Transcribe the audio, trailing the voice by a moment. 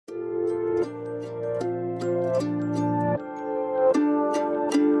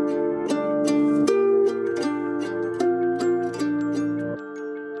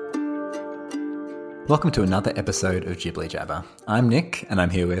Welcome to another episode of Ghibli Jabber. I'm Nick, and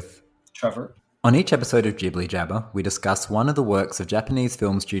I'm here with Trevor. On each episode of Ghibli Jabber, we discuss one of the works of Japanese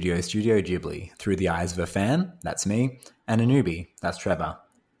film studio Studio Ghibli through the eyes of a fan, that's me, and a newbie, that's Trevor.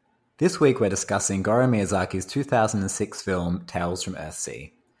 This week we're discussing Goro Miyazaki's 2006 film Tales from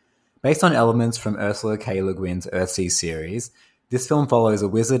Earthsea. Based on elements from Ursula K. Le Guin's Earthsea series, this film follows a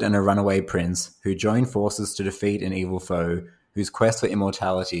wizard and a runaway prince who join forces to defeat an evil foe whose quest for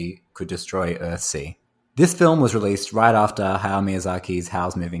immortality could destroy Earthsea. This film was released right after Hayao Miyazaki's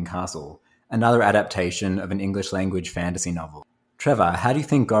Howl's Moving Castle, another adaptation of an English-language fantasy novel. Trevor, how do you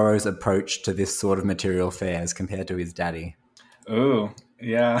think Goro's approach to this sort of material fares compared to his daddy? Oh,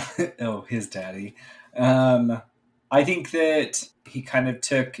 yeah. Oh, his daddy. I think that he kind of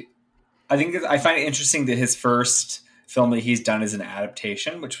took... I find it interesting that his first film that he's done is an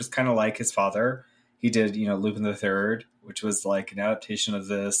adaptation, which was kind of like his father. He did, Lupin the Third, which was like an adaptation of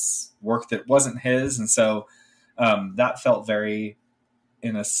this work that wasn't his. And so that felt very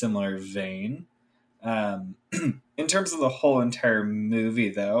in a similar vein. In terms of the whole entire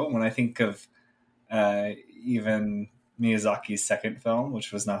movie, though, when I think of even Miyazaki's second film,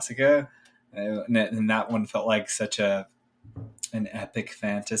 which was Nausicaa, and that one felt like such an epic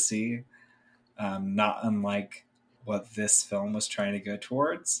fantasy, not unlike what this film was trying to go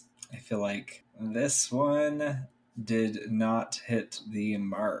towards. I feel like this one did not hit the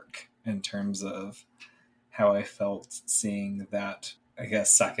mark in terms of how I felt seeing that, I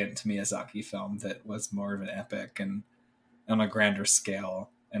guess, second Miyazaki film that was more of an epic and on a grander scale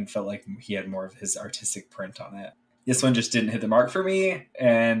and felt like he had more of his artistic print on it. This one just didn't hit the mark for me,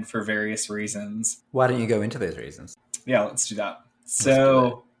 and for various reasons. Why don't you go into those reasons? Yeah, let's do that. Let's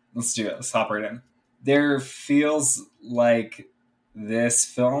do it. Let's hop right in. There feels like this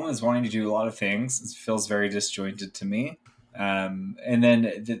film is wanting to do a lot of things. It feels very disjointed to me. And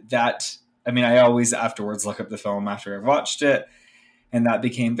then I always afterwards look up the film after I've watched it. And that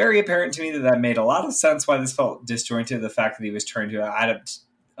became very apparent to me that made a lot of sense why this felt disjointed. The fact that he was trying to adapt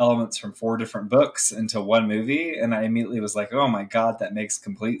elements from 4 different books into one movie. And I immediately was like, oh my God, that makes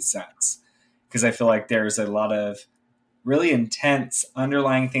complete sense. Because I feel like there's a lot of really intense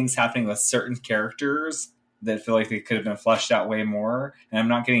underlying things happening with certain characters that feel like they could have been fleshed out way more. And I'm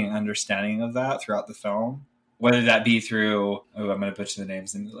not getting an understanding of that throughout the film. Whether that be through, I'm going to butcher the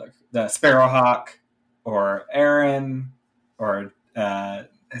names, and the Sparrowhawk, or Aaron, or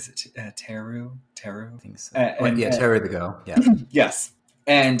is it Teru? I think so. Teru the girl. Yeah. Yes.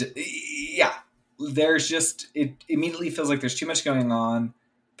 And yeah, there's just, it immediately feels like there's too much going on,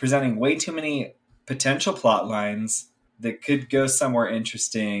 presenting way too many potential plot lines that could go somewhere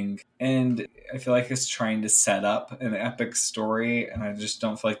interesting. And I feel like it's trying to set up an epic story, and I just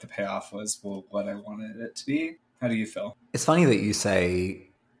don't feel like the payoff was what I wanted it to be. How do you feel? It's funny that you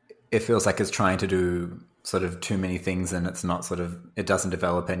say it feels like it's trying to do sort of too many things, and it's not it doesn't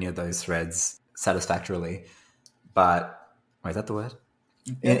develop any of those threads satisfactorily. But, is that the word?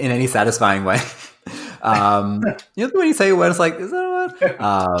 In any satisfying way. When you say a word, it's like, is that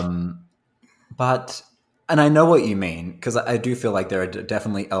a word? And I know what you mean, because I do feel like there are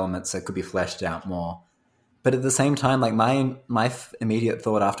definitely elements that could be fleshed out more. But at the same time, like my immediate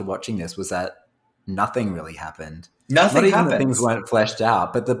thought after watching this was that nothing really happened. Nothing Not happens. even that things weren't fleshed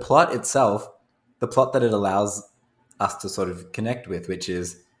out, but the plot itself, the plot that it allows us to sort of connect with, which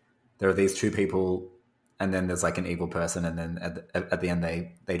is there are these 2 people, and then there's like an evil person, and then at the end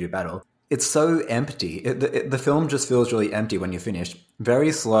they do battle. It's so empty. The film just feels really empty when you're finished.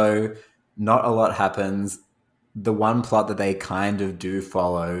 Very slow. Not a lot happens. The one plot that they kind of do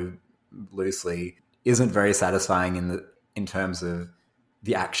follow loosely isn't very satisfying in terms of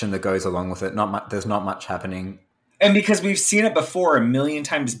the action that goes along with it. There's not much happening. And because we've seen it before a million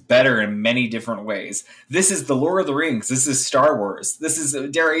times better in many different ways. This is the Lord of the Rings. This is Star Wars. This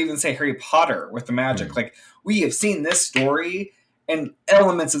is, dare I even say, Harry Potter with the magic. Like, we have seen this story and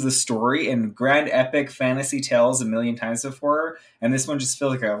elements of the story and grand epic fantasy tales a million times before. And this one just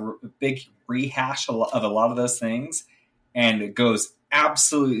feels like a big rehash of a lot of those things. And it goes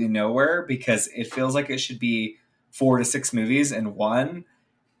absolutely nowhere because it feels like it should be 4 to 6 movies in one.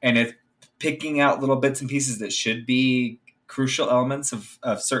 And it's picking out little bits and pieces that should be crucial elements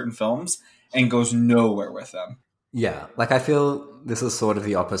of certain films and goes nowhere with them. Yeah. Like, I feel this is sort of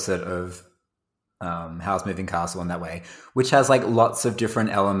the opposite of Howl's Moving Castle in that way, which has like lots of different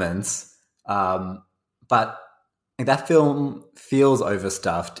elements. But that film feels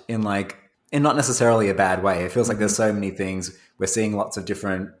overstuffed in not necessarily a bad way. It feels like there's so many things. We're seeing lots of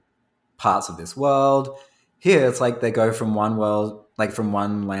different parts of this world. Here, it's like they go from one world, like from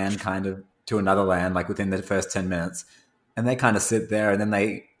one land kind of to another land, like within the first 10 minutes. And they kind of sit there and then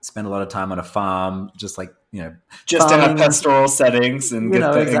they spend a lot of time on a farm, just like, just to have farming, pastoral settings and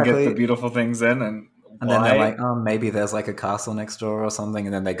get exactly. the beautiful things in. And then they're like, oh, maybe there's like a castle next door or something,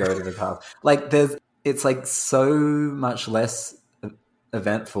 and then they go to the castle. Like it's like so much less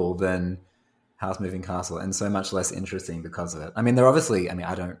eventful than House Moving Castle, and so much less interesting because of it. I mean, they're obviously, I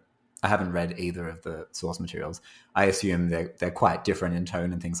haven't read either of the source materials. I assume they're quite different in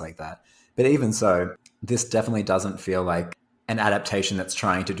tone and things like that. But even so, this definitely doesn't feel like an adaptation that's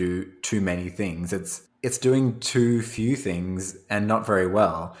trying to do too many things. It's doing too few things and not very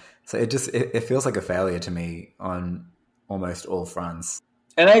well. So it feels like a failure to me on almost all fronts.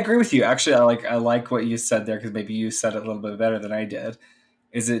 And I agree with you. Actually, I like what you said there, because maybe you said it a little bit better than I did.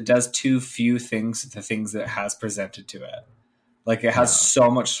 Is it does too few things, the things that it has presented to it. Like, it has so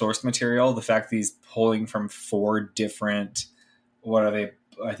much source material. The fact that he's pulling from 4 different, what are they?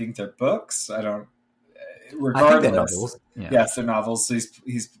 I think they're books. I don't. Regardless, I think they're novels. Yeah. Yes, they're novels. So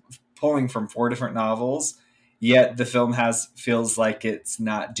he's pulling from 4 different novels. Yet the film feels like it's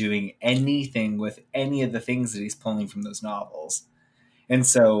not doing anything with any of the things that he's pulling from those novels. And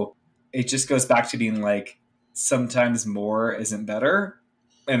so it just goes back to being like, sometimes more isn't better.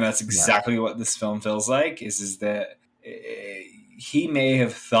 And that's exactly what this film feels like, is that he may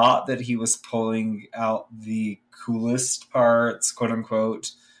have thought that he was pulling out the coolest parts, quote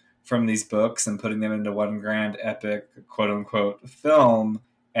unquote, from these books and putting them into one grand epic, quote unquote, film.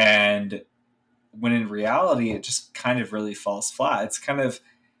 And when in reality, it just kind of really falls flat. It's kind of,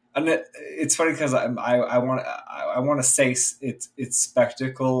 it's funny because I want to say it's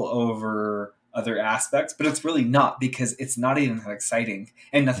spectacle over other aspects, but it's really not, because it's not even that exciting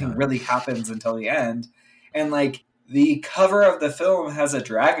and nothing really happens until the end. And like, the cover of the film has a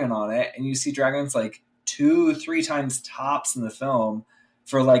dragon on it, and you see dragons like 2-3 times tops in the film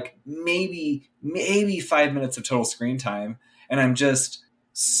for like maybe 5 minutes of total screen time. And I'm just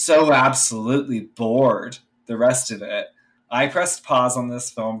so absolutely bored the rest of it. I pressed pause on this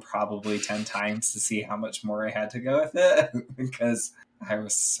film probably 10 times to see how much more I had to go with it because I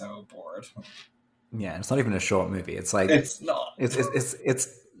was so bored. Yeah, it's not even a short movie. It's like it's not.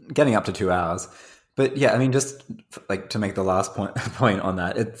 It's getting up to 2 hours. But yeah, I mean, just like to make the last point on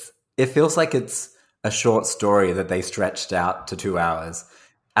that, it feels like it's a short story that they stretched out to 2 hours,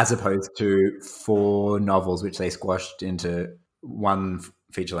 as opposed to 4 novels which they squashed into one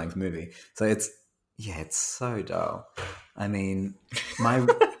feature-length movie. So it's so dull. I mean,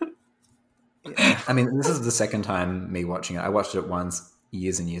 this is the second time me watching it. I watched it once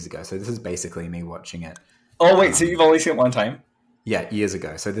years and years ago. So this is basically me watching it. Oh, wait, so you've only seen it one time? Yeah, years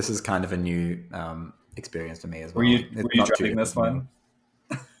ago. So this is kind of a new experience for me as well. Were you dreading this one?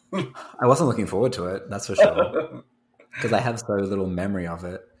 I wasn't looking forward to it, that's for sure. Because I have so little memory of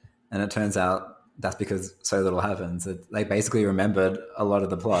it. And it turns out that's because so little happens. They basically remembered a lot of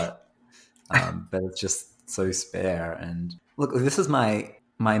the plot. But it's just so spare. And look, this is my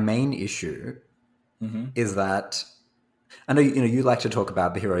main issue, is that I know you like to talk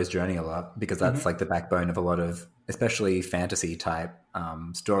about the hero's journey a lot, because that's like the backbone of a lot of especially fantasy type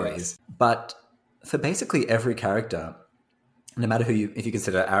stories. Yes. But for basically every character, no matter if you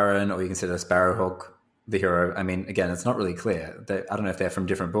consider Aaron or you consider Sparrowhawk the hero, I mean, again, it's not really clear. I don't know if they're from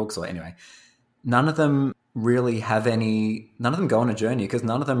different books or anyway. None of them really have none of them go on a journey, because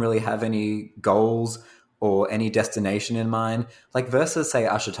none of them really have any goals or any destination in mind. Like versus, say,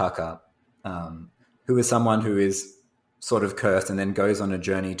 Ashitaka, who is someone who is sort of cursed and then goes on a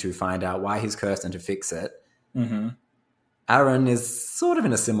journey to find out why he's cursed and to fix it. Mm-hmm. Aaron is sort of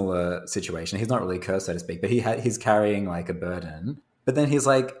in a similar situation. He's not really cursed, so to speak, but he's carrying like a burden. But then he's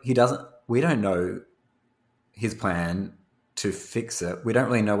like, we don't know his plan to fix it. We don't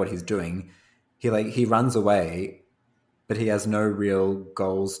really know what he's doing. He runs away, but he has no real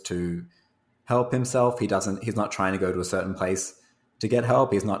goals to help himself. He's not trying to go to a certain place to get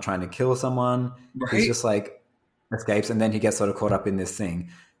help. He's not trying to kill someone. Right. He's just like escapes, and then he gets sort of caught up in this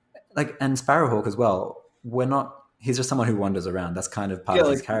thing. Like, and Sparrowhawk as well. He's just someone who wanders around. That's kind of part of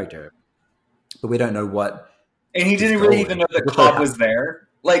his character. But we don't know what. And he didn't really even know that Cobb was there.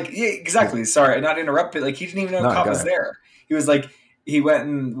 Like, yeah, exactly. Sorry, not to interrupt, but like he didn't even know Cobb was there. He was like, he went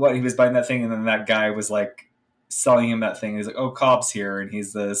and he was buying that thing, and then that guy was like selling him that thing. He's like, "Oh, Cobb's here," and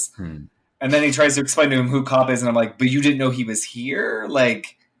he's this. And then he tries to explain to him who Cobb is, and I'm like, "But you didn't know he was here?"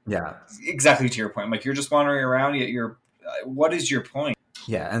 Like, yeah, exactly to your point. I'm like, you're just wandering around, yet what is your point?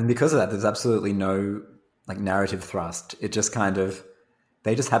 Yeah, and because of that, there's absolutely no like narrative thrust. It just kind of,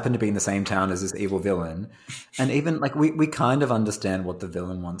 they just happen to be in the same town as this evil villain. And even like we kind of understand what the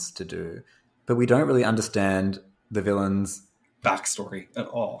villain wants to do, but we don't really understand the villain's backstory at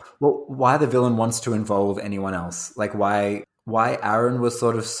all. Well, why the villain wants to involve anyone else. Like why why Aaron was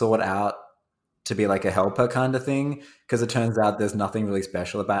sort of sought out to be like a helper kind of thing, because it turns out there's nothing really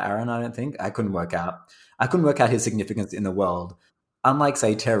special about Aaron. I don't think. I couldn't work out his significance in the world. Unlike,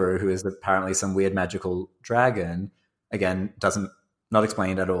 say, Teru, who is apparently some weird magical dragon. Again, doesn't not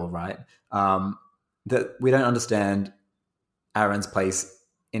explained at all, right? That we don't understand Aaron's place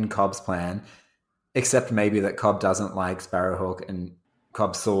in Cobb's plan, except maybe that Cobb doesn't like Sparrowhawk, and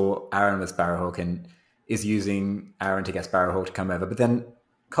Cobb saw Aaron with Sparrowhawk and is using Aaron to get Sparrowhawk to come over. But then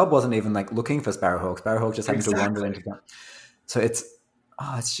Cobb wasn't even like looking for Sparrowhawk. Sparrowhawk just happened to wander into that. So it's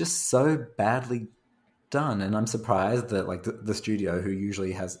just so badly done, and I'm surprised that like the studio, who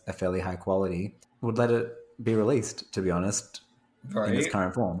usually has a fairly high quality, would let it be released. To be honest, in its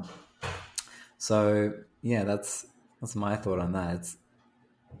current form. So yeah, that's my thought on that. It's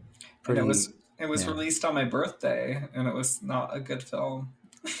pretty. And it was released on my birthday, and it was not a good film.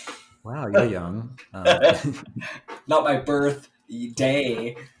 Wow, you're young. Not my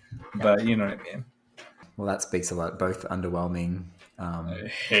birthday, but you know what I mean. Well, that speaks a lot. Both underwhelming. I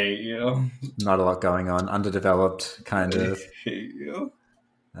hate you. Not a lot going on. Underdeveloped, kind of. I hate you.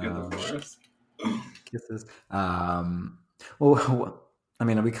 You're the worst. Kisses. Well, I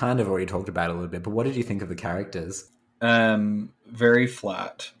mean, we kind of already talked about it a little bit, but what did you think of the characters? Very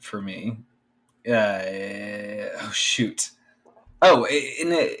flat for me. Oh shoot. Oh,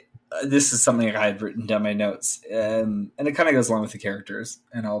 this is something I had written down my notes, and it kind of goes along with the characters,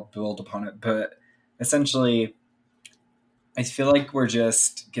 and I'll build upon it. But essentially, I feel like we're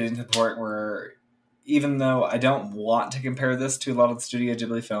just getting to the point where, even though I don't want to compare this to a lot of the Studio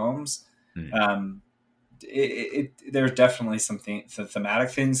Ghibli films, there's definitely some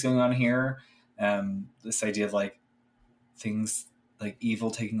thematic things going on here. This idea of like things like evil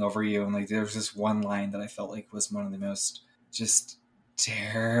taking over you, and like there was this one line that I felt like was one of the most just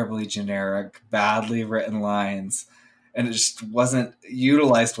terribly generic, badly written lines, and it just wasn't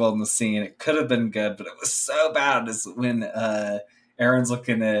utilized well in the scene. It could have been good, but it was so bad. Is when Aaron's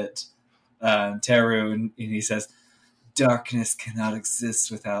looking at Teru and he says, "Darkness cannot exist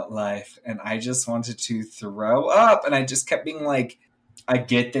without life," and I just wanted to throw up, and I just kept being like, I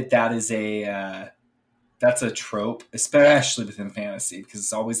get that is that's a trope, especially within fantasy, because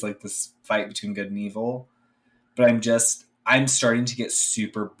it's always like this fight between good and evil. But I'm starting to get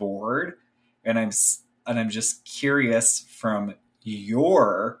super bored, and I'm just curious from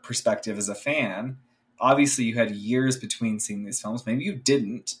your perspective as a fan. Obviously, you had years between seeing these films. Maybe you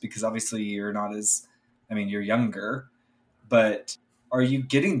didn't, because obviously you're not as, I mean, you're younger. But are you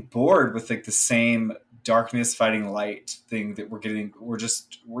getting bored with like the same darkness fighting light thing that we're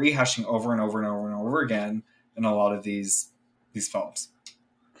just rehashing over and over and over and over again in a lot of these films,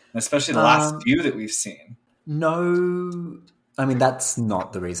 and especially the last few that we've seen? No, I mean, that's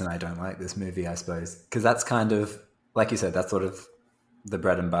not the reason I don't like this movie, I suppose, because that's kind of, like you said, that's sort of the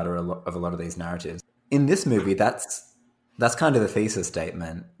bread and butter of a lot of these narratives. In this movie, that's kind of the thesis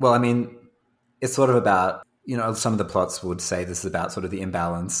statement. Well, I mean, it's sort of about, you know, some of the plots would say this is about sort of the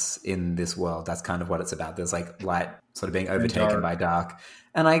imbalance in this world. That's kind of what it's about. There's like light sort of being overtaken by dark.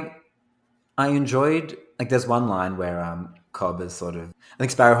 And I enjoyed, like, there's one line where Cobb is sort of, I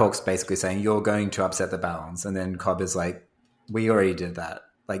think Sparrowhawk's basically saying, you're going to upset the balance. And then Cobb is like, we already did that.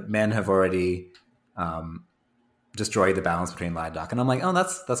 Like, men have already destroyed the balance between light and dark. And I'm like, oh,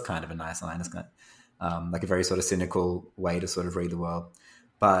 that's kind of a nice line. It's kind of, like a very sort of cynical way to sort of read the world.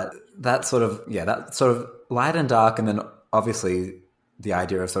 But that sort of light and dark, and then obviously the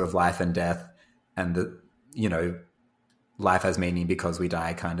idea of sort of life and death, and the, you know, life has meaning because we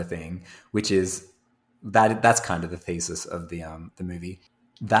die kind of thing, which is that's kind of the thesis of the movie.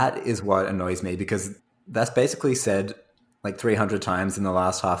 That is what annoys me, because that's basically said like 300 times in the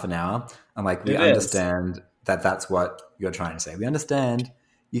last half an hour. And like, we understand that that's what you're trying to say. We understand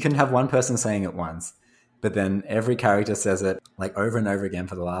you can have one person saying it once, but then every character says it like over and over again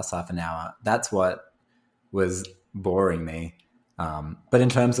for the last half an hour. That's what was boring me. But in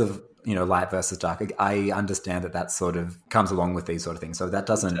terms of, you know, light versus dark, I understand that sort of comes along with these sort of things. So that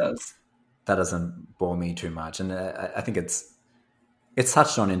doesn't bore me too much. And I think it's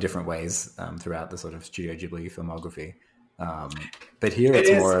touched on in different ways throughout the sort of Studio Ghibli filmography. But here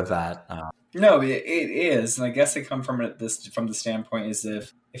it's more of that. No, it is. And I guess I come from the standpoint is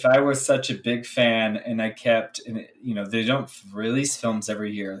if I was such a big fan and I kept, and you know, they don't release films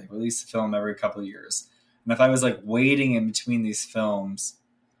every year. They release a film every couple of years. And if I was like waiting in between these films,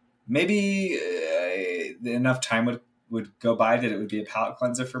 maybe enough time would go by that it would be a palate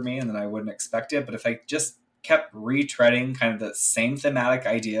cleanser for me, and then I wouldn't expect it. But if I just kept retreading kind of the same thematic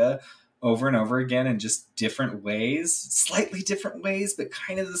idea over and over again in just different ways, slightly different ways, but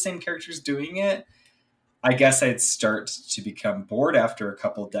kind of the same characters doing it, I guess I'd start to become bored after a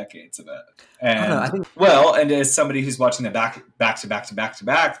couple decades of it. I don't know, And I think and as somebody who's watching it back to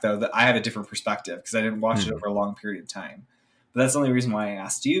back, though, that I have a different perspective because I didn't watch it over a long period of time. But that's the only reason why I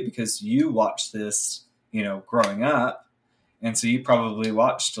asked you, because you watched this, growing up, and so you probably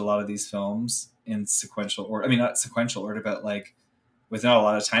watched a lot of these films in sequential order. I mean, not sequential order, but like without a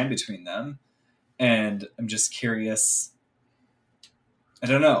lot of time between them. And I'm just curious. I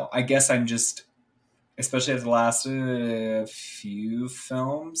don't know. I guess I'm just, especially after the last few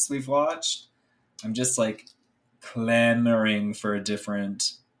films we've watched, I'm just like clamoring for a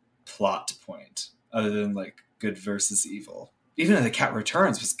different plot point other than like good versus evil. Even though The Cat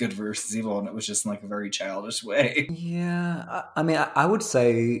Returns was good versus evil, and it was just in like a very childish way. Yeah, I mean, I would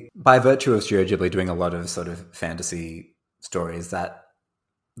say by virtue of Studio Ghibli doing a lot of sort of fantasy stories, that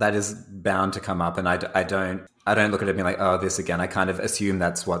is bound to come up, and I don't look at it being like, oh, this again. I kind of assume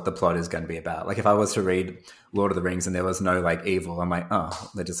that's what the plot is going to be about. Like if I was to read Lord of the Rings and there was no like evil, I'm like, oh,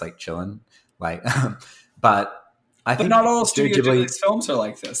 they're just like chilling. Like, but not all Studio Ghibli's films are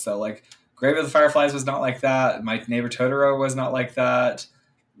like this, though. Like Grave of the Fireflies was not like that. My Neighbor Totoro was not like that.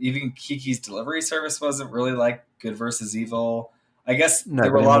 Even Kiki's Delivery Service wasn't really like good versus evil. I guess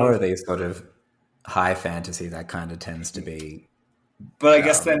there were a lot of these sort of high fantasy that kind of tends to be. But I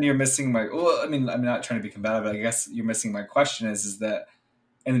guess then you're missing my. Well, I mean, I'm not trying to be combative, but I guess you're missing my question. Is that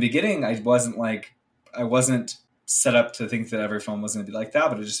in the beginning I wasn't set up to think that every film was going to be like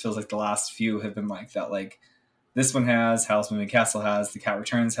that, but it just feels like the last few have been like that. Like this one has, Howl's Moving Castle has, The Cat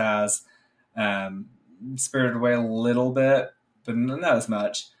Returns has. Spirited Away a little bit, but not as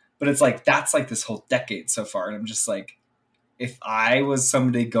much. But it's like that's like this whole decade so far, and I'm just like, if I was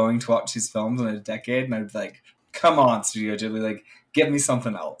somebody going to watch these films in a decade, and I'd be like, come on, Studio Ghibli, like give me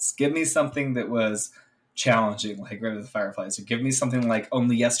something else, give me something that was challenging, like Grave of the Fireflies, or give me something like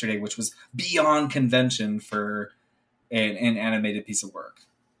Only Yesterday, which was beyond convention for an animated piece of work.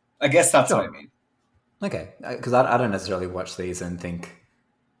 I guess that's what I mean. Okay, because I don't necessarily watch these and think.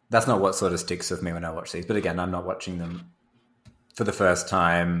 That's not what sort of sticks with me when I watch these. But again, I'm not watching them for the first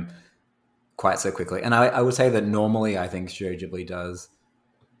time quite so quickly. And I would say that normally I think Studio Ghibli does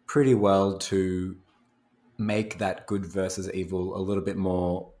pretty well to make that good versus evil a little bit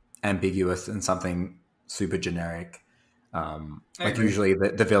more ambiguous and something super generic. Like usually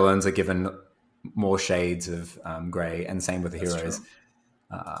the villains are given more shades of grey, and same with the heroes.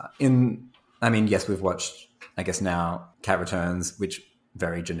 Yes, we've watched, I guess now, Cat Returns, which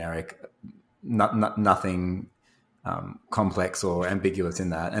very generic, nothing complex or ambiguous in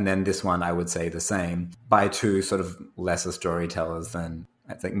that. And then this one, I would say the same, by two sort of lesser storytellers than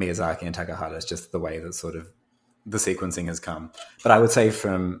I think Miyazaki and Takahata. It's just the way that sort of the sequencing has come. But I would say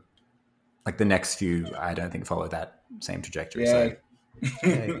from like the next few, I don't think follow that same trajectory. Yeah.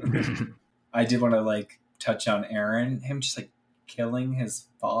 So. I did want to like touch on Aaron, him just like killing his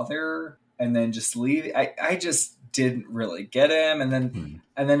father and then just leave. I just didn't really get him, and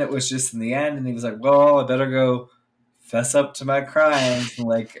then it was just in the end, and he was like, well, I better go fess up to my crimes. And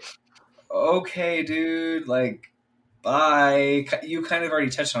like, okay, dude, like, bye. You kind of already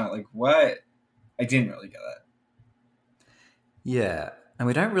touched on it. Like, what? I didn't really get it. Yeah, and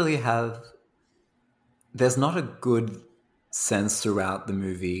we don't really have, there's not a good sense throughout the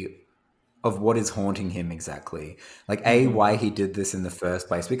movie of what is haunting him exactly. Like, A, why he did this in the first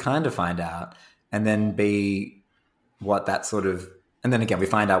place, we kind of find out, and then B, what that sort of, and then again, we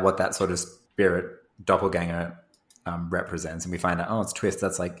find out what that sort of spirit doppelganger represents, and we find out, oh, it's Twist.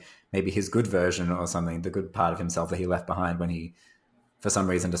 That's like maybe his good version or something, the good part of himself that he left behind when he, for some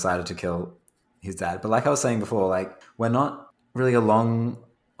reason, decided to kill his dad. But like I was saying before, like we're not really along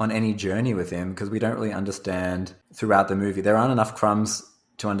on any journey with him because we don't really understand throughout the movie. There aren't enough crumbs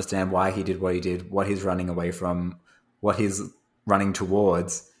to understand why he did what he did, what he's running away from, what he's running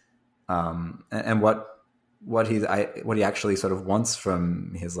towards, and what he actually sort of wants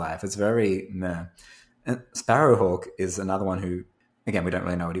from his life. It's very meh. And Sparrowhawk is another one who, again, we don't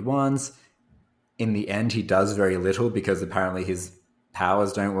really know what he wants. In the end, he does very little because apparently his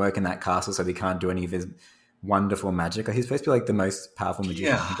powers don't work in that castle, so he can't do any of his wonderful magic. He's supposed to be like the most powerful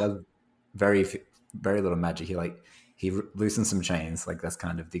magician. Yeah. He does very, very little magic. He loosens some chains. Like that's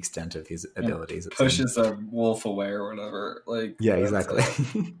kind of the extent of his abilities. It pushes a wolf away or whatever. Like yeah, exactly.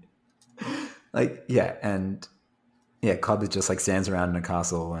 Like, yeah, and yeah, Cobb is just like stands around in a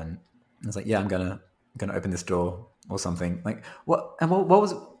castle and it's like, yeah, I'm gonna open this door or something. Like what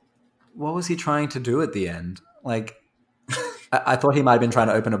was he trying to do at the end? Like I thought he might have been trying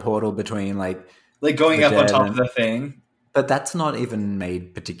to open a portal between like going up on top of the thing. But that's not even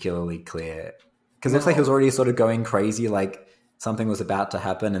made particularly clear. Because it looks like he was already sort of going crazy, like something was about to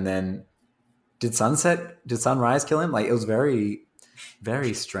happen, and then did sunrise kill him? Like, it was very,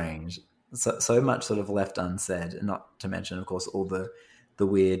 very strange. So much sort of left unsaid, and not to mention, of course, all the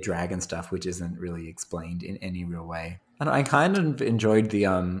weird dragon stuff, which isn't really explained in any real way. And I kind of enjoyed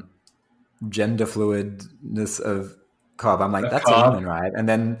the gender fluidness of Cobb. I'm like, that's Cobb. A woman, right? And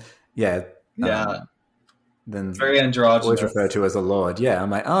then, yeah. Then very androgynous. Always referred to as a lord. Yeah, I'm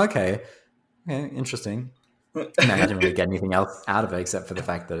like, oh, okay. Interesting. And I didn't really get anything else out of it except for the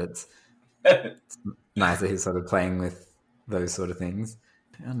fact that it's nice that he's sort of playing with those sort of things.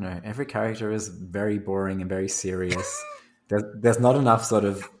 I don't know. Every character is very boring and very serious. There's not enough sort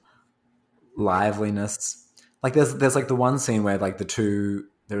of liveliness. Like there's like the one scene where like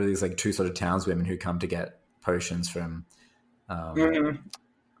there are these like two sort of townswomen who come to get potions from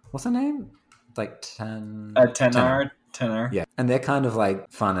what's her name? Like Tenor. Yeah. And they're kind of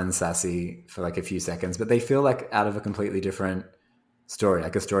like fun and sassy for like a few seconds, but they feel like out of a completely different story,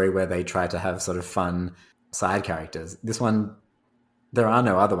 like a story where they try to have sort of fun side characters. This one, there are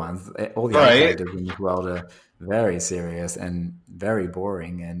no other ones. All the other characters in this world are very serious and very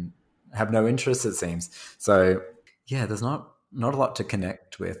boring and have no interest, it seems. So yeah, there's not a lot to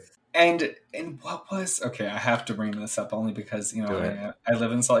connect with. And what was, okay, I have to bring this up only because, you know, I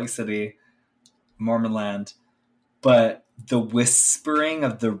live in Salt Lake City, Mormon land, but the whispering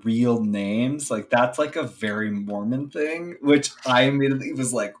of the real names, like that's like a very Mormon thing, which I immediately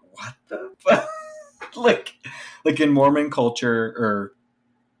was like, what the fuck? like in Mormon culture, or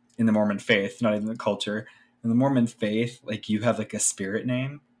in the Mormon faith, not even the culture, in the Mormon faith, like you have like a spirit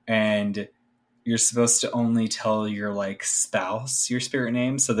name and you're supposed to only tell your like spouse your spirit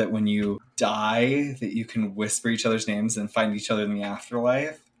name so that when you die that you can whisper each other's names and find each other in the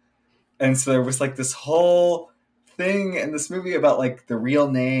afterlife. And so there was like this whole thing in this movie about like the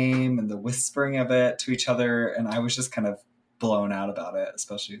real name and the whispering of it to each other. And I was just kind of blown out about it,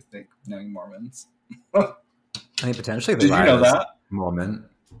 especially like knowing Mormons. I mean, potentially. Did you know that? Mormon.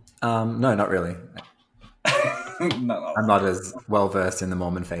 No, not really. I'm not as well versed in the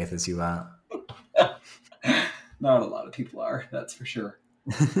Mormon faith as you are. Not a lot of people are, that's for sure.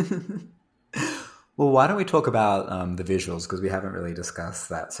 Well, why don't we talk about the visuals, because we haven't really discussed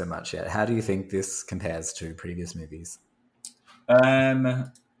that so much yet. How do you think this compares to previous movies?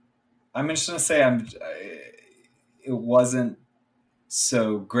 I'm just going to say it wasn't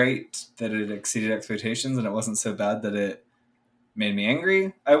so great that it exceeded expectations, and it wasn't so bad that it made me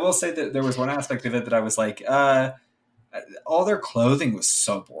angry. I will say that there was one aspect of it that I was like, all their clothing was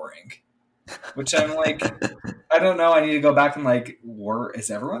so boring. Which I'm like, I don't know. I need to go back and like, is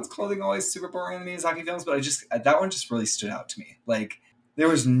everyone's clothing always super boring in the Miyazaki films? But that one just really stood out to me. Like, there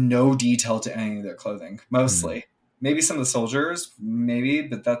was no detail to any of their clothing, mostly. Maybe some of the soldiers, maybe,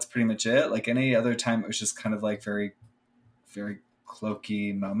 but that's pretty much it. Like any other time, it was just kind of like very, very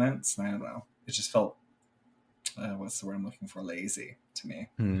cloaky moments. And I don't know. It just felt, what's the word I'm looking for? Lazy to me.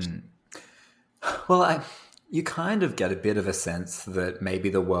 Well, you kind of get a bit of a sense that maybe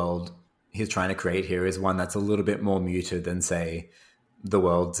the world he's trying to create here is one that's a little bit more muted than, say, the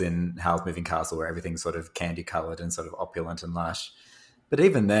worlds in Howl's Moving Castle, where everything's sort of candy-colored and sort of opulent and lush. But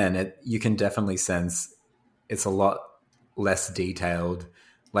even then, you can definitely sense it's a lot less detailed.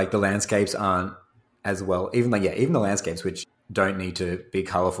 Like, the landscapes aren't as well... Even the landscapes, which don't need to be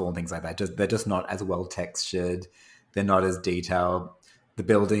colorful and things like that, they're just not as well textured. They're not as detailed. The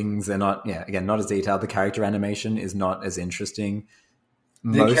buildings, they're not... not as detailed. The character animation is not as interesting.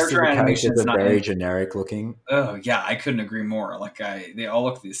 Most of the characters are very generic looking. Oh yeah, I couldn't agree more. Like they all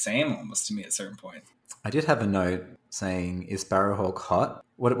look the same almost to me at certain points. I did have a note saying, "Is Sparrowhawk hot?"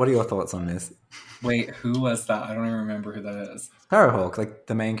 What are your thoughts on this? Wait, who was that? I don't even remember who that is. Sparrowhawk, like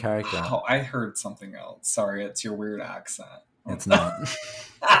the main character. Oh, I heard something else. Sorry, it's your weird accent. It's not.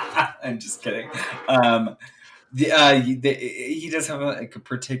 I'm just kidding. He does have a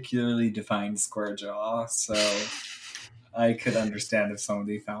particularly defined square jaw, so. I could understand if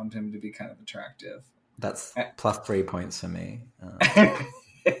somebody found him to be kind of attractive. That's plus 3 points for me.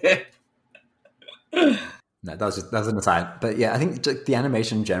 No, that was an aside. But yeah, I think the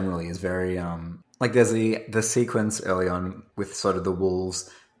animation generally is very like there's the sequence early on with sort of the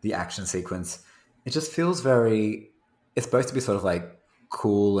wolves, the action sequence. It just feels very. It's supposed to be sort of like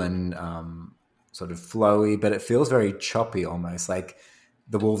cool and sort of flowy, but it feels very choppy almost. Like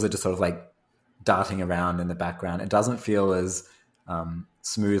the wolves are just sort of like darting around in the background. It doesn't feel as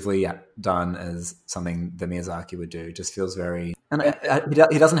smoothly done as something that Miyazaki would do. It just feels very... And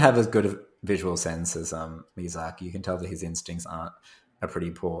he doesn't have as good a visual sense as Miyazaki. You can tell that his instincts are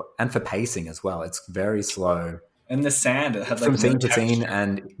pretty poor. And for pacing as well. It's very slow. And the sand, it had like from scene to scene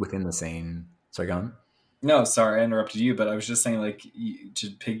and within the scene. Sorry, go on. No, sorry, I interrupted you, but I was just saying, like, to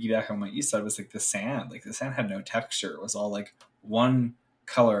piggyback on what you said, was like the sand. Like, the sand had no texture. It was all like one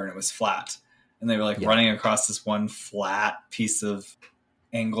color and it was flat. And they were like Yeah. running across this one flat piece of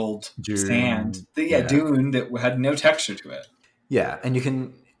angled Dune. sand. Dune that had no texture to it. Yeah, and you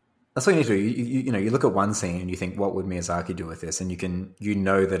can. That's what you need to do. You look at one scene and you think, what would Miyazaki do with this? And you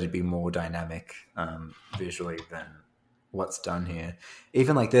know that it'd be more dynamic visually than what's done here.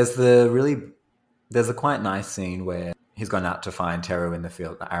 Even like there's a quite nice scene where he's gone out to find Teru in the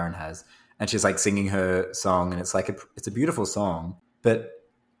field that Aaron has, and she's like singing her song, and it's like it's a beautiful song, but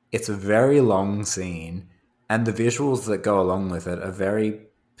it's a very long scene, and the visuals that go along with it are very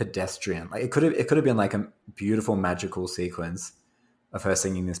pedestrian. Like it could have been like a beautiful magical sequence of her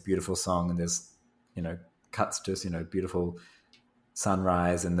singing this beautiful song, and there's cuts to beautiful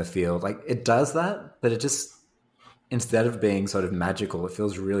sunrise in the field. Like it does that, but it just, instead of being sort of magical, it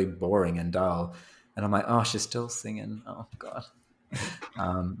feels really boring and dull. And I'm like, oh, she's still singing. Oh god.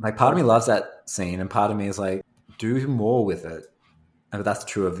 Like part of me loves that scene, and part of me is like, do more with it. And that's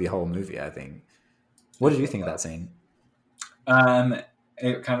true of the whole movie, I think. What did you think of that scene?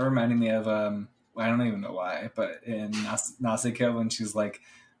 It kind of reminded me of I don't even know why, but in Nausicaa, when she's like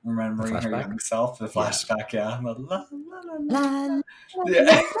remembering her young self, the flashback, yeah.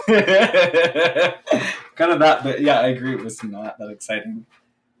 Kind of that, but yeah, I agree, it was not that exciting.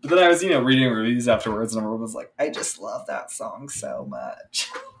 But then I was, reading reviews afterwards, and everyone was like, I just love that song so much.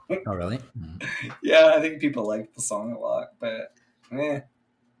 Oh, really? Yeah, I think people liked the song a lot, but it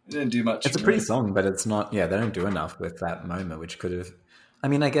didn't do much. It's a pretty song, but it's not, they don't do enough with that moment, which could have, I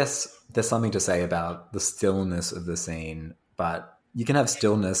mean, I guess there's something to say about the stillness of the scene, but you can have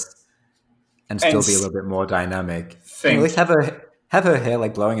stillness and still be a little bit more dynamic. At least have her hair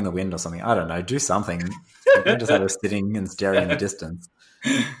like blowing in the wind or something. I don't know. Do something. Don't just have her sitting and staring in the distance.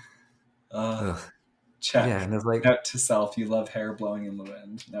 Check. Yeah, and there's like, note to self: you love hair blowing in the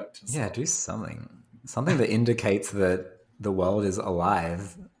wind. Note to self. Yeah, do something that indicates that the world is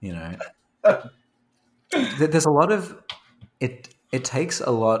alive. There's a lot of it. It takes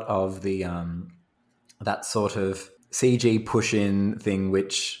a lot of the that sort of CG push-in thing,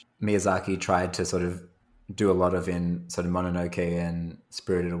 which Miyazaki tried to sort of do a lot of in sort of Mononoke and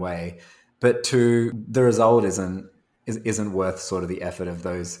Spirited Away, but the result isn't worth sort of the effort of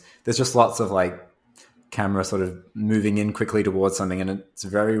those. There's just lots of like camera sort of moving in quickly towards something, and it's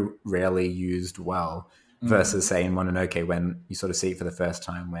very rarely used well. Versus say in Mononoke, when you sort of see it for the first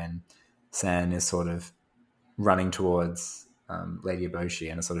time, when San is sort of running towards Lady Eboshi,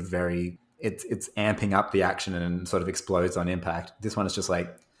 and it's sort of it's amping up the action and sort of explodes on impact. This one is just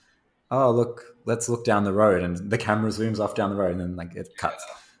like, oh look, let's look down the road, and the camera zooms off down the road, and then like it cuts.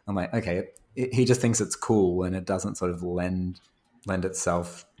 I'm like, okay, he just thinks it's cool, and it doesn't sort of lend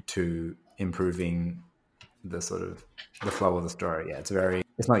itself to improving the sort of the flow of the story. Yeah, it's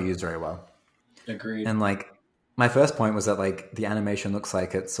not used very well. Agreed. And like my first point was that like the animation looks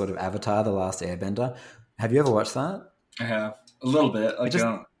like it's sort of Avatar: The Last Airbender. Have you ever watched that? I have a little bit. Like, I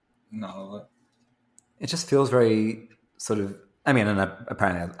don't know. It just feels very sort of. I mean, and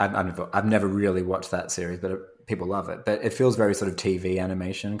apparently I've never really watched that series, but people love it. But it feels very sort of TV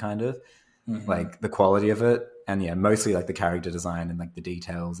animation kind of, like the quality of it, and yeah, mostly like the character design and like the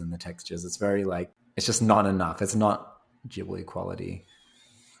details and the textures. It's very like, it's just not enough. It's not Ghibli quality.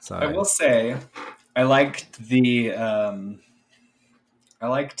 So I will say, I liked I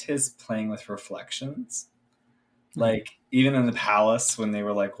liked his playing with reflections. Like even in the palace, when they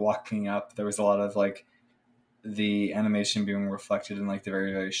were like walking up, there was a lot of like the animation being reflected in like the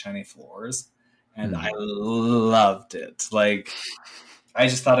very, very shiny floors, and I loved it. Like, I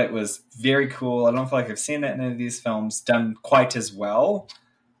just thought it was very cool. I don't feel like I've seen it in any of these films done quite as well.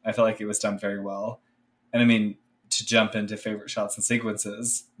 I feel like it was done very well. And I mean, to jump into favorite shots and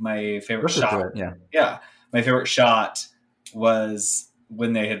sequences, my favorite shot, my favorite shot was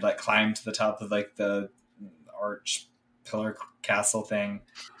when they had like climbed to the top of like the arch pillar castle thing,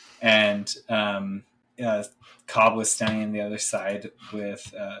 and Cobb was standing on the other side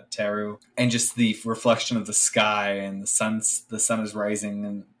with Teru, and just the reflection of the sky, and the sun is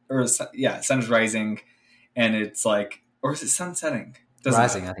rising, sun is rising, and it's like, or is it sun setting?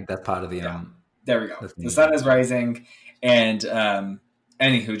 Rising, I think that's part of the there we go. The sun is rising, and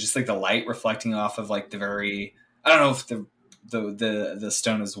anywho, just like the light reflecting off of like the very, I don't know if the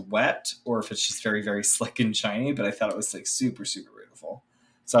stone is wet or if it's just very, very slick and shiny, but I thought it was like super, super beautiful.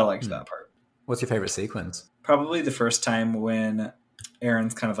 So I liked that part. What's your favorite sequence? Probably the first time when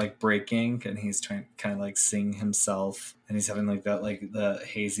Aaron's kind of like breaking and he's trying to kind of like sing himself, and he's having like that, like the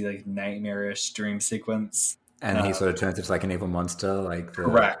hazy, like nightmarish dream sequence. And he sort of turns into like an evil monster. Like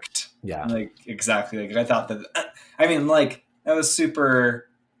correct. Yeah. Like, exactly. Like, I thought that, I mean, like, that was super.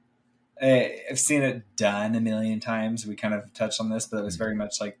 I've seen it done a million times. We kind of touched on this, but it was very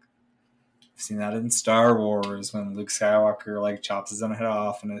much like, I've seen that in Star Wars when Luke Skywalker like chops his own head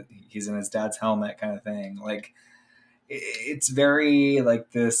off and he's in his dad's helmet, kind of thing. Like, it's very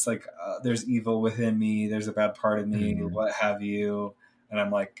like this, like, there's evil within me, there's a bad part of me, what have you. And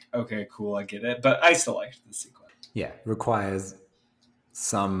I'm like, okay, cool, I get it. But I still liked the sequence. Yeah, requires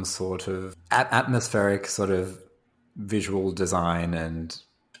some sort of atmospheric sort of visual design and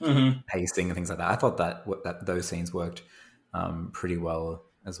pacing and things like that. I thought that those scenes worked pretty well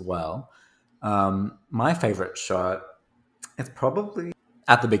as well. My favorite shot, it's probably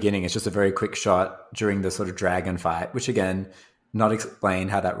at the beginning. It's just a very quick shot during the sort of dragon fight, which again, not explain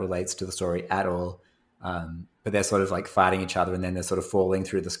how that relates to the story at all. But they're sort of like fighting each other, and then they're sort of falling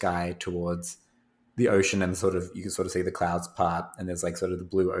through the sky towards the ocean, and sort of you can sort of see the clouds part, and there's like sort of the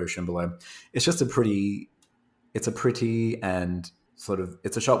blue ocean below. It's just a pretty and sort of,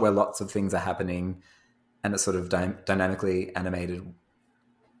 it's a shot where lots of things are happening, and it's sort of dynamically animated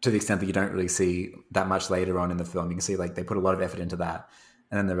to the extent that you don't really see that much later on in the film. You can see like they put a lot of effort into that,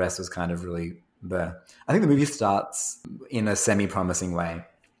 and then the rest was kind of really bleh. I think the movie starts in a semi-promising way,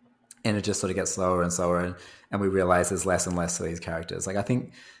 and it just sort of gets slower and slower, and we realize there's less and less of these characters. Like, I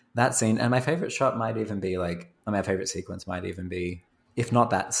think that scene, and my favorite shot might even be like, my favorite sequence might even be, if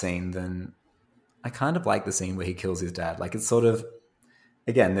not that scene, then I kind of like the scene where he kills his dad. Like, it's sort of,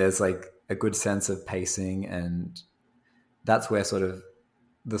 again, there's like a good sense of pacing, and that's where sort of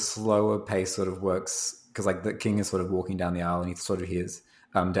the slower pace sort of works, because like the king is sort of walking down the aisle and he sort of hears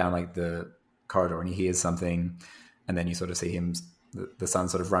down like the corridor, and he hears something, and then you sort of see him, the son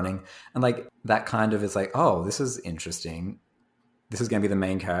sort of running, and like that kind of is like, oh, this is interesting. This is going to be the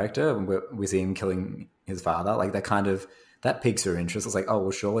main character. We see him killing his father. Like, that kind of, that piques your interest. It's like, oh,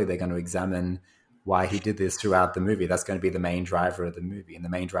 well, surely they're going to examine why he did this throughout the movie. That's going to be the main driver of the movie, and the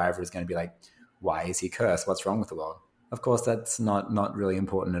main driver is going to be like, why is he cursed? What's wrong with the world? Of course, that's not really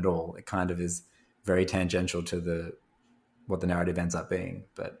important at all. It kind of is very tangential to what the narrative ends up being.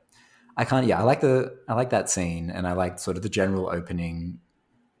 But I like that scene, and I like sort of the general opening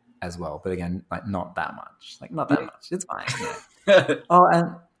as well. But again, like, not that much. Like, not that much. It's fine. Yeah. Oh,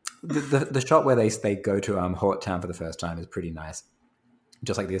 and the shot where they go to Hort Town for the first time is pretty nice.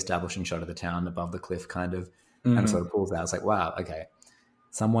 Just like the establishing shot of the town above the cliff, kind of, and it sort of pulls out. It's like, wow, okay,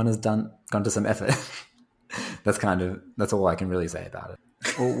 someone has gone to some effort. That's all I can really say about it.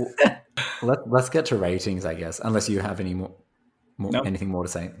 Well, let's get to ratings, I guess, unless you have any more nope. Anything more to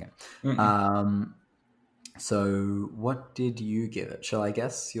say. Okay. So what did you give it? Shall I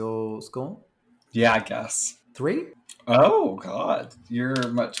guess your score? Yeah, I guess 3. Oh God, you're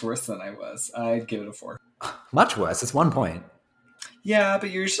much worse than I was. I'd give it a 4. Much worse. It's 1 point. Yeah, but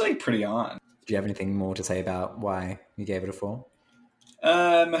you're usually pretty on. Do you have anything more to say about why you gave it a 4?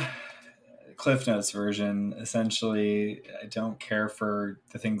 Cliff Notes version. Essentially, I don't care for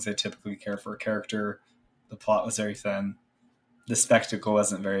the things I typically care for a character. The plot was very thin. The spectacle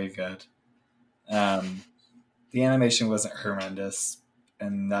wasn't very good. The animation wasn't horrendous,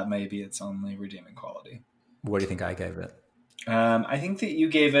 and that may be its only redeeming quality. What do you think I gave it? I think that you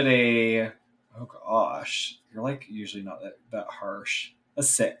gave it a... Oh gosh, you're like usually not that harsh. A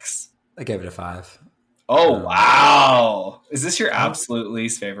 6. I gave it a 5. Oh wow! Is this your absolute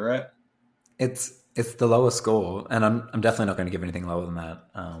least favorite? It's the lowest score, and I'm definitely not going to give anything lower than that.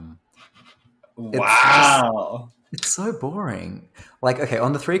 Wow, it's so boring. Like, okay,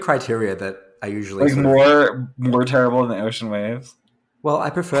 on the 3 criteria that I usually like more terrible than Ocean Waves. Well, I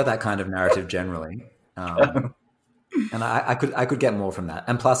prefer that kind of narrative generally, and I could get more from that.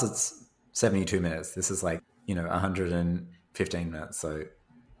 And plus, it's 72 minutes. This is like 115 minutes, so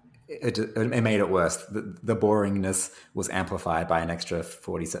it made it worse. The boringness was amplified by an extra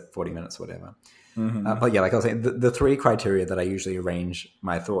 40 minutes, whatever. Mm-hmm. But yeah, like I was saying, the 3 criteria that I usually arrange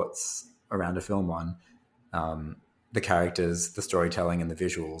my thoughts around a film on, the characters, the storytelling, and the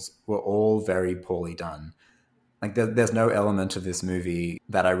visuals were all very poorly done. Like, there's no element of this movie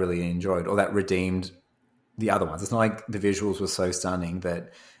that I really enjoyed or that redeemed the other ones. It's not like the visuals were so stunning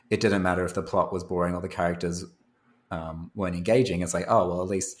that it didn't matter if the plot was boring or the characters weren't engaging. It's like, oh, well, at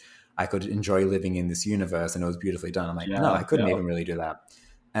least I could enjoy living in this universe, and it was beautifully done. I'm like, no, I couldn't even really do that.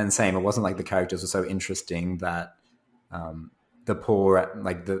 And same, it wasn't like the characters were so interesting that the poor,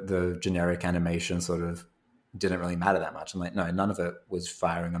 like the generic animation sort of didn't really matter that much. I'm like, no, none of it was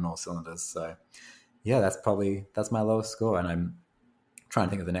firing on all cylinders. So yeah, that's my lowest score. And I'm trying to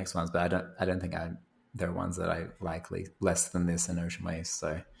think of the next ones, but I don't think there are ones that I like less than this in Ocean Waves.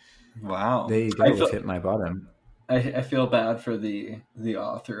 So wow, there you go. We've hit my bottom. I feel bad for the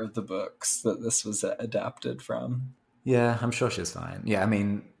author of the books that this was adapted from. Yeah, I'm sure she's fine. Yeah, I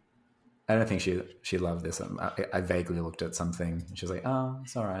mean, I don't think she loved this. I vaguely looked at something. And she was like, "Oh,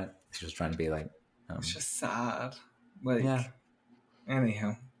 it's all right." She was trying to be like, It's just sad. yeah,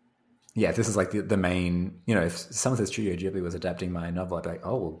 Anyhow. yeah. If this is like the main, if someone says Studio Ghibli was adapting my novel, I'd be like,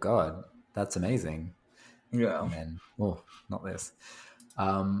 "Oh, well, God, that's amazing." Yeah. And then, oh, not this.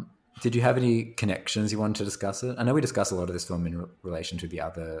 Did you have any connections you wanted to discuss it? I know we discussed a lot of this film in relation to the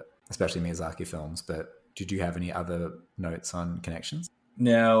other, especially Miyazaki films, but did you have any other notes on connections?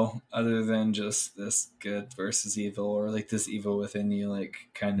 No, other than just this good versus evil, or like this evil within you, like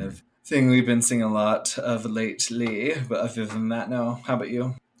kind of thing we've been seeing a lot of lately. But other than that, no. How about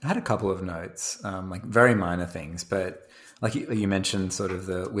you? I had a couple of notes, like very minor things, but like you mentioned sort of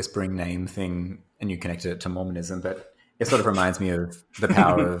the whispering name thing and you connected it to Mormonism, but it sort of reminds me of the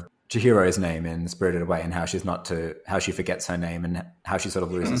power of Chihiro's name in Spirited Away and how how she forgets her name and how she sort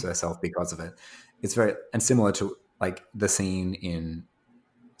of loses herself because of it. It's very, and similar to like the scene in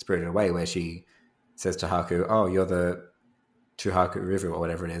Spirited Away where she says to Haku, "Oh, you're the Tuhaku River," or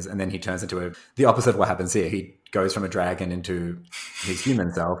whatever it is, and then he turns into the opposite of what happens here. He goes from a dragon into his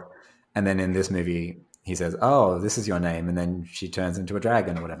human self, and then in this movie he says, "Oh, this is your name," and then she turns into a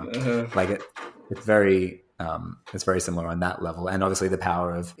dragon or whatever. Like it's very similar on that level, and obviously the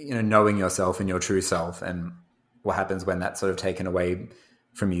power of knowing yourself and your true self, and what happens when that's sort of taken away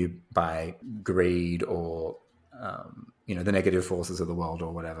from you by greed or the negative forces of the world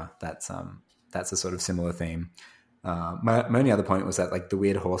or whatever. That's a sort of similar theme. My only other point was that like the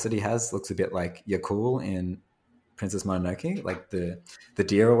weird horse that he has looks a bit like Yakul in Princess Mononoke, like the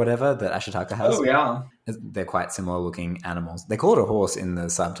deer or whatever that Ashitaka has. Oh yeah, they're quite similar looking animals. They call it a horse in the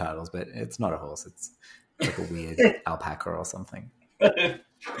subtitles, but it's not a horse. It's like a weird alpaca or something. It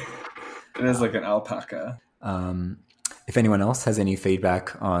is like an alpaca. If anyone else has any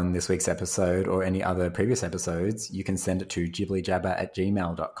feedback on this week's episode or any other previous episodes, you can send it to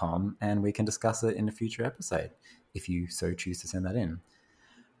ghiblijabba@gmail.com and we can discuss it in a future episode if you so choose to send that in.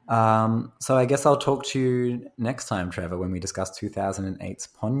 So I guess I'll talk to you next time, Trevor, when we discuss 2008's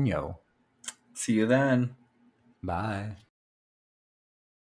Ponyo. See you then. Bye.